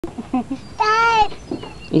Dad!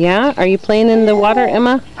 Yeah? Are you playing in the water,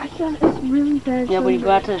 Emma? I thought it's really bad. Yeah, when you go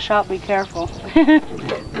out to the shop, be careful.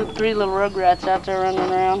 The 3 little rugrats out there running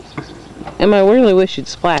around. Emma, I really wish you'd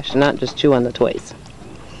splash and not just chew on the toys.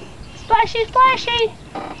 Splashy, splashy!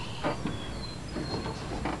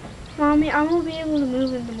 Mommy, I won't be able to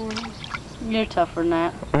move in the morning. You're tougher than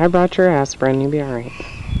that. I brought your aspirin. You'll be alright.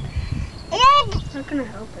 Not gonna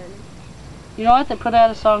help it. You know what? They put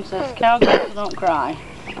out a song that says, "Cowgirls don't cry."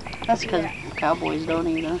 That's because cowboys don't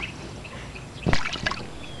either.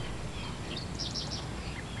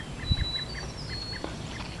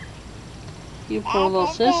 Your poor little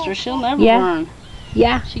sister, she'll never burn.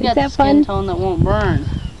 Yeah. She got the skin tone that won't burn.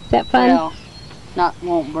 Is that fun? Well, not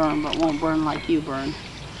won't burn, but won't burn like you burn.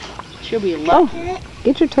 She'll be lucky. Oh,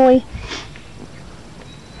 get your toy.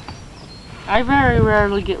 I very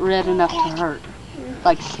rarely get red enough to hurt,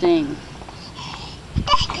 like Sting.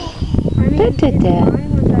 I mean, it's fine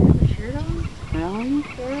once I have a shirt on. Really?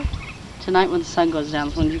 Yeah. Tonight when the sun goes down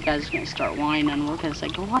is when you guys are going to start whining. We're going to say,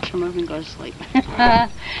 go watch a movie and go to sleep.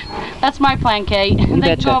 That's my plan, Kate. They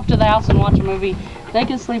can go up to the house and watch a movie. They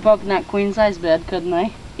can sleep up in that queen-size bed, couldn't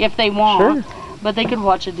they? If they want. Sure. But they could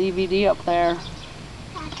watch a DVD up there.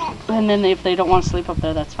 And then if they don't want to sleep up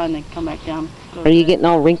there, that's fine. They can come back down. Are you getting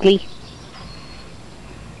all wrinkly?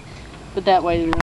 But that way